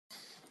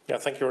Yeah,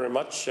 thank you very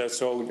much.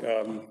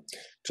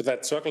 To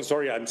that circle,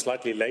 sorry, I'm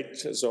slightly late.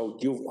 So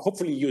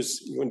hopefully you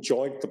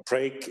enjoyed the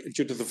break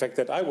due to the fact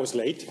that I was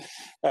late.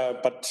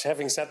 But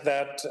having said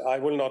that, I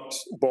will not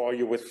bore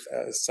you with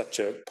such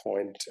a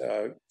point.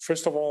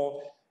 First of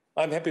all,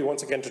 I'm happy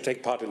once again to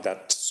take part in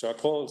that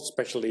circle,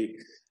 especially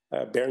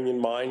bearing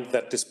in mind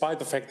that despite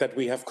the fact that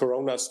we have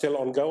Corona still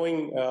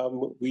ongoing,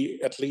 we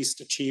at least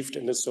achieved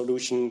in the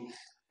solution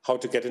how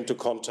to get into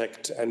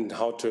contact and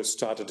how to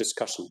start a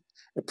discussion,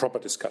 a proper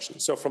discussion.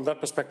 So from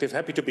that perspective,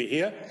 happy to be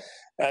here.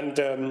 And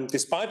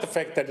despite the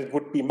fact that it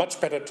would be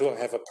much better to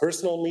have a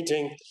personal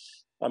meeting,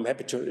 I'm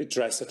happy to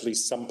address at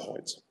least some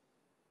points.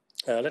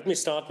 Let me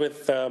start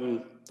with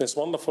this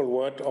wonderful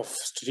word of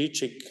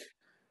strategic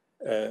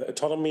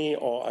autonomy,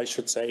 or I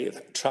should say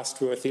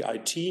trustworthy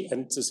IT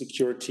and the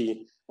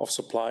security of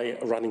supply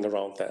running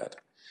around that.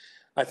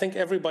 I think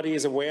everybody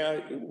is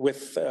aware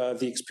with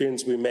the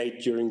experience we made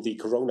during the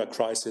Corona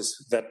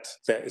crisis that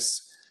there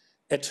is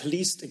at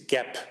least a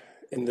gap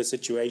in the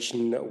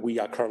situation we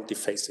are currently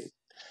facing.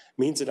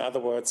 Means, in other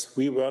words,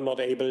 we were not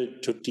able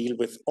to deal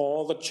with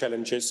all the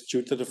challenges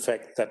due to the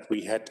fact that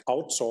we had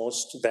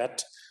outsourced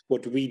that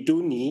what we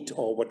do need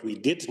or what we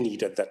did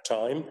need at that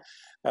time,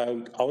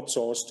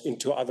 outsourced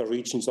into other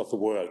regions of the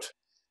world,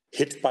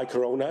 hit by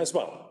Corona as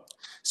well.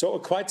 So a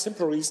quite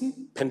simple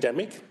reason,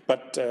 pandemic,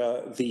 but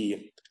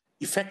the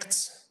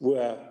effects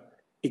were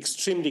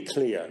extremely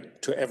clear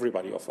to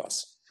everybody of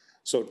us.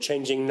 So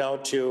changing now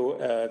to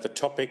the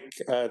topic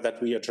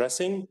that we are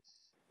addressing,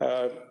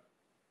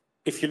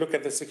 if you look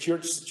at the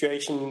security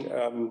situation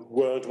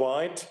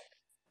worldwide,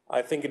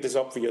 I think it is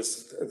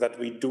obvious that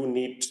we do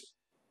need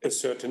a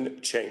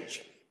certain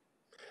change.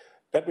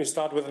 Let me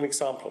start with an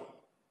example.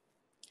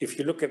 If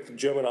you look at the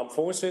German armed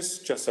forces,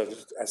 just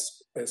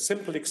as a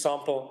simple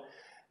example,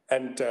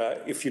 and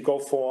if you go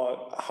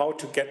for how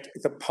to get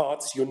the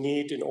parts you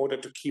need in order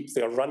to keep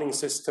their running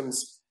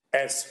systems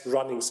as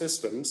running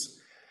systems,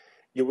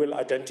 you will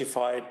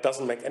identify it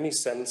doesn't make any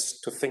sense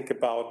to think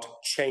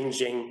about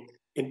changing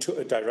into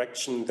a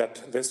direction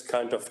that this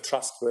kind of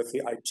trustworthy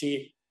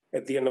IT,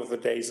 at the end of the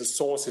day, the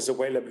source is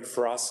available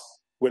for us,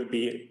 will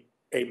be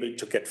able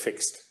to get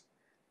fixed.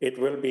 It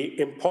will be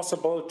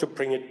impossible to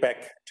bring it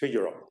back to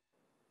Europe.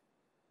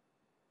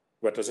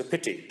 That is a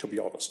pity, to be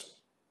honest.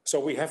 So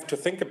we have to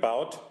think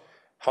about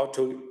how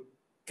to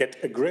get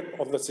a grip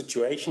on the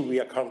situation we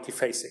are currently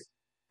facing.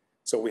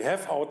 So we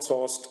have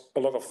outsourced a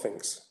lot of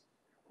things.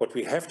 What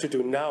we have to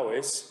do now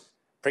is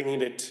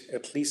bringing it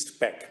at least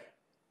back.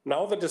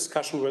 Now the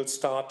discussion will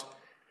start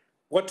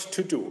what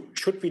to do.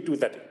 Should we do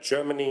that in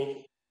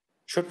Germany?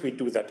 Should we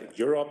do that in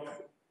Europe?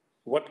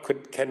 What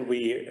can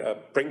we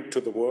bring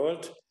to the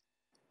world?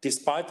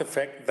 Despite the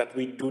fact that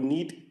we do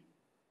need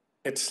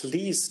at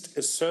least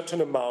a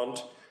certain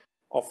amount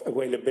of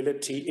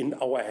availability in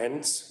our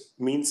hands,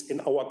 means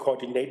in our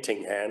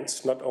coordinating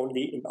hands, not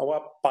only in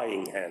our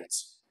buying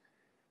hands.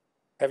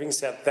 Having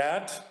said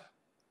that,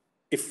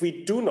 if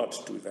we do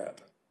not do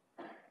that,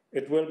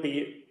 it will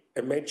be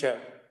a major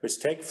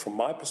mistake from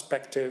my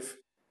perspective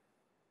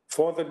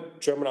for the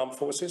German armed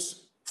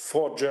forces,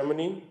 for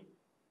Germany,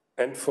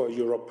 and for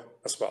Europe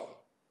as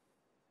well.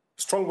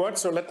 Strong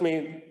words, so let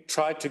me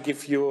try to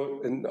give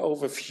you an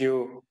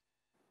overview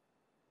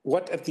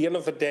what at the end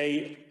of the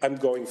day I'm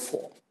going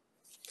for.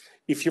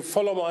 If you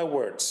follow my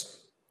words,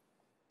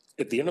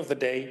 at the end of the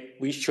day,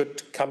 we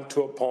should come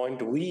to a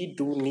point we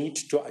do need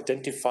to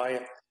identify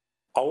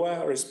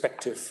our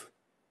respective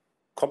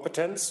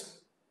competence,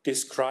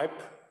 describe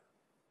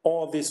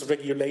all this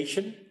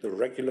regulation, the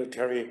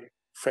regulatory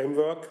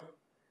framework,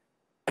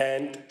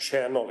 and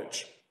share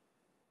knowledge.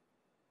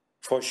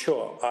 For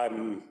sure,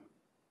 I'm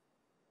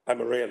a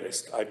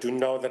realist. I do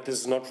know that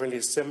this is not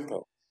really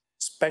simple,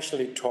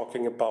 especially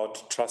talking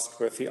about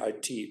trustworthy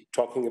IT,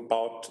 talking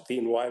about the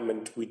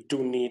environment we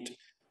do need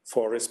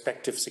for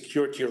respective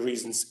security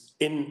reasons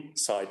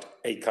inside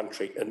a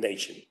country, a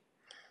nation.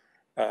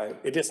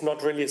 It is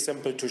not really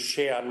simple to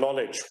share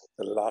knowledge,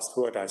 the last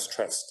word I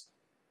stressed,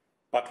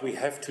 but we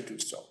have to do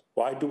so.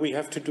 Why do we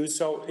have to do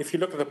so? If you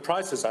look at the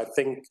prices, I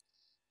think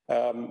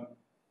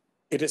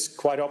it is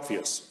quite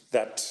obvious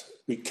that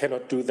we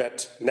cannot do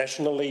that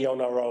nationally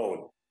on our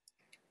own.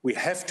 We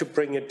have to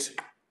bring it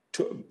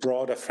to a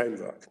broader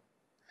framework.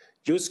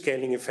 Use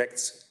scaling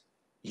effects,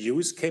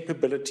 use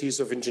capabilities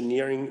of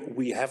engineering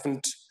we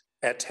haven't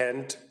at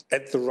hand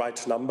at the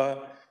right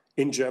number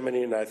in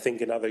Germany, and I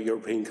think in other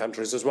European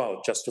countries as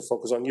well, just to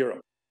focus on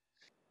Europe.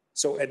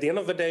 So at the end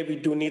of the day, we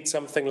do need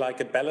something like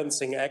a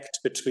balancing act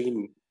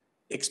between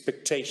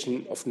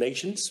expectation of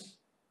nations,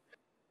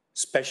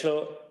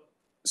 special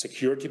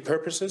security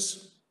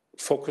purposes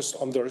focused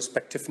on the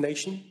respective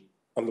nation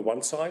on the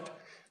one side,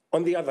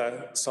 on the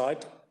other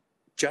side,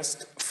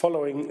 just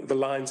following the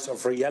lines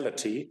of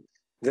reality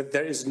that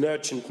there is an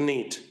urgent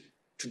need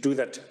to do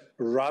that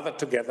rather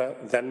together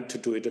than to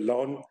do it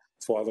alone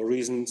for the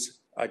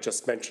reasons I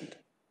just mentioned.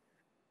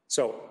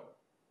 So,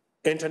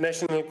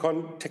 international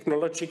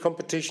technology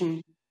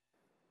competition,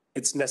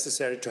 it's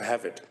necessary to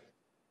have it.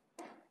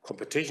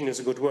 Competition is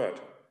a good word.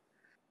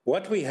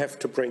 What we have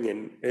to bring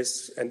in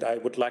is, and I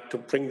would like to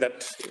bring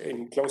that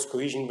in close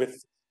cohesion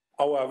with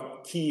our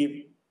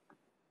key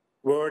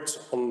words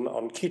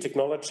on key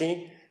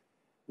technology,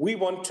 we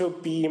want to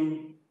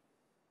be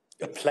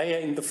a player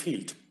in the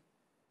field.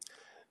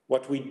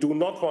 What we do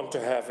not want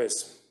to have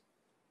is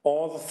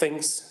all the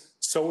things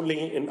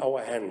solely in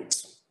our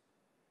hands.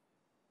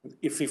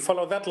 If we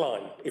follow that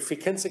line, if we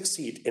can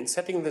succeed in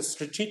setting the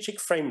strategic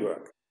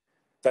framework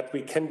that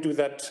we can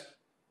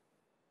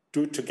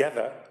do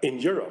together in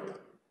Europe,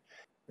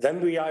 then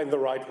we are in the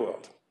right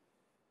world.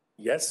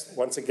 Yes,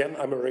 once again,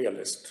 I'm a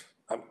realist.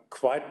 I'm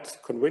quite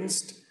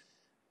convinced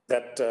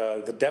that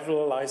the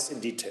devil lies in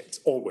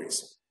details,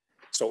 always.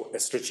 So a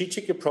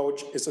strategic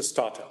approach is a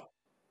starter.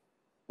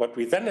 What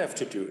we then have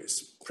to do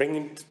is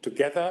bring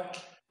together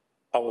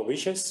our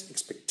wishes,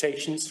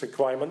 expectations,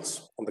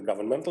 requirements on the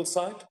governmental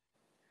side,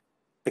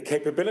 the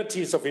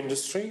capabilities of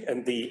industry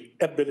and the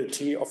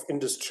ability of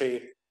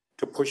industry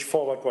to push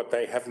forward what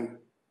they haven't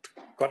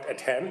got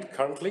at hand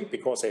currently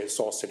because they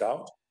sourced it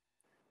out,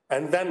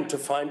 and then to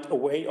find a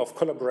way of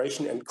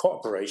collaboration and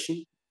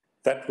cooperation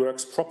that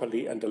works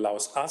properly and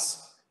allows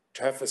us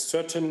to have a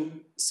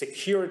certain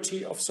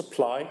security of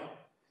supply,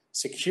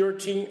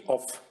 security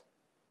of,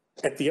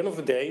 at the end of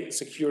the day,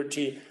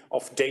 security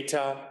of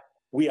data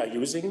we are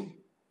using,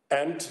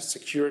 and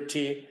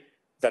security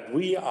that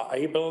we are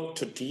able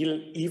to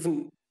deal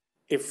even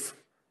if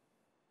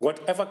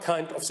whatever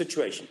kind of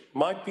situation,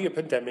 might be a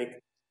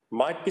pandemic,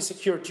 might be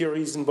security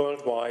reason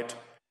worldwide,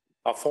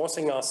 are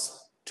forcing us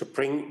to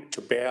bring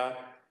to bear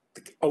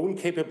the own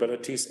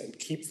capabilities and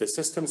keep the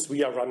systems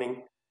we are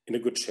running in a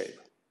good shape.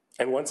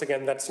 And once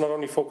again, that's not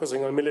only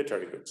focusing on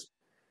military goods,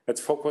 it's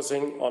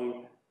focusing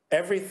on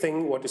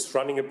everything what is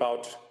running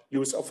about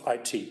use of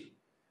IT.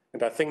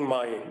 And I think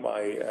my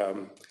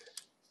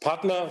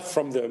partner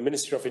from the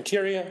Ministry of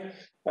Interior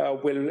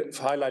will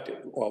highlight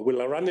or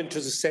will run into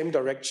the same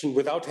direction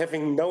without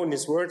having known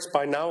his words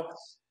by now.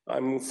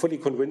 I'm fully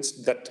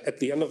convinced that at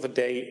the end of the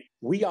day,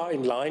 we are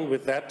in line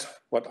with that,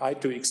 what I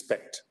do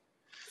expect.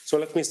 So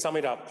let me sum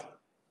it up.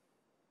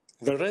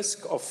 The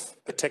risk of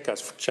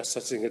attackers, just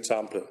as an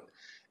example,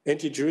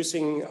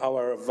 introducing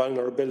our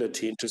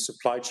vulnerability into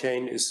supply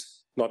chain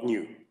is not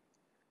new.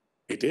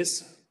 It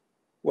is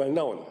well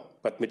known,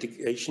 but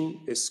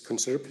mitigation is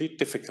considerably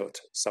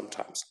difficult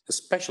sometimes,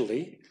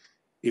 especially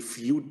if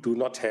you do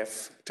not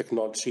have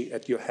technology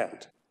at your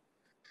hand.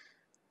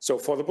 So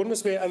for the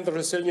Bundeswehr and the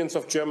resilience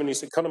of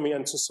Germany's economy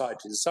and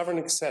society, the sovereign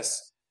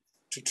access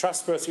to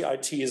trustworthy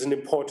IT is an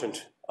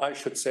important, I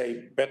should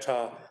say,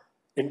 better,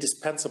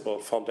 indispensable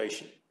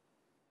foundation.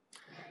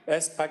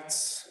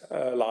 Aspects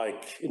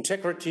like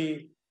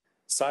integrity,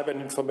 cyber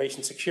and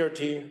information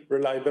security,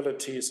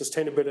 reliability,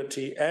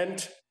 sustainability,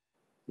 and,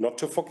 not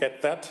to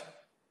forget that,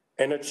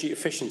 energy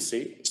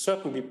efficiency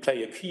certainly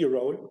play a key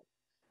role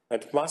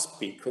and must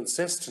be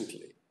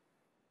consistently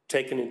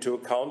taken into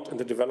account in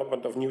the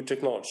development of new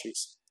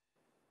technologies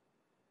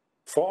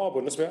for our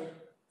Bundeswehr,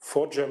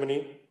 for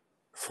Germany,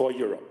 for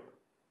Europe.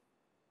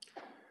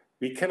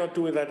 We cannot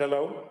do that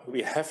alone.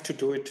 We have to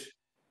do it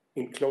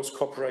in close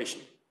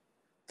cooperation.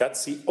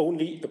 That's the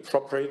only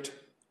appropriate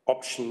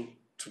option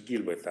to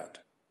deal with that.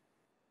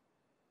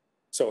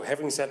 So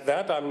having said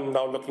that, I'm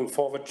now looking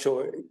forward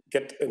to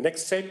get a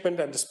next statement,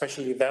 and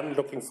especially then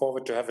looking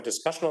forward to have a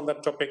discussion on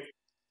that topic.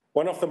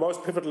 One of the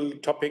most pivotal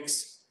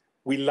topics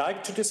we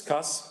like to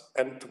discuss,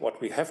 and what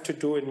we have to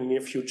do in the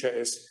near future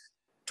is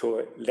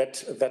to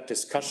let that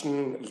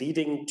discussion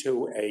leading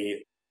to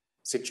a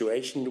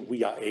situation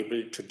we are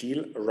able to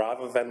deal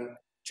rather than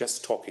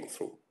just talking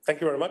through. Thank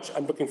you very much.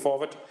 I'm looking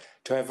forward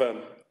to have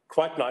a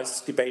quite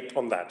nice debate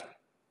on that.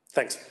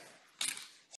 Thanks.